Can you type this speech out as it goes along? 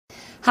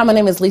Hi, my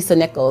name is Lisa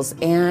Nichols,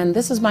 and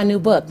this is my new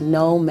book,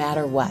 No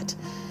Matter What,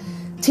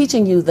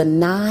 teaching you the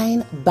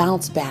 9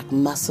 bounce back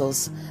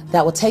muscles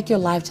that will take your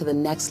life to the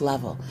next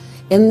level.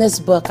 In this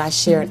book, I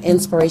share an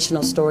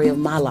inspirational story of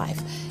my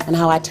life and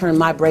how I turned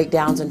my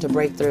breakdowns into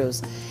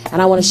breakthroughs.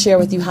 And I want to share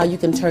with you how you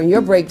can turn your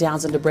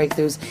breakdowns into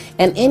breakthroughs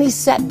and any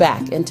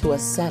setback into a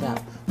setup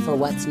for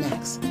what's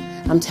next.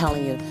 I'm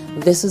telling you,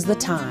 this is the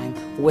time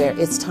where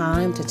it's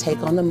time to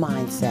take on the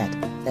mindset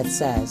that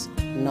says,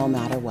 no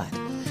matter what.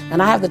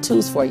 And I have the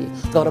tools for you.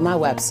 Go to my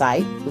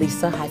website,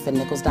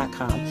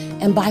 lisa-nichols.com,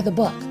 and buy the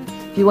book.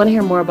 If you want to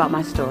hear more about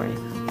my story,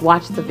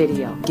 watch the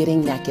video,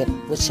 Getting Naked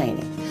with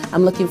Shani.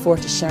 I'm looking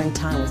forward to sharing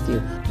time with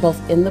you,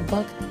 both in the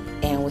book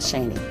and with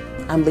Shani.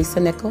 I'm Lisa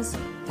Nichols,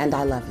 and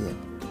I love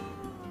you.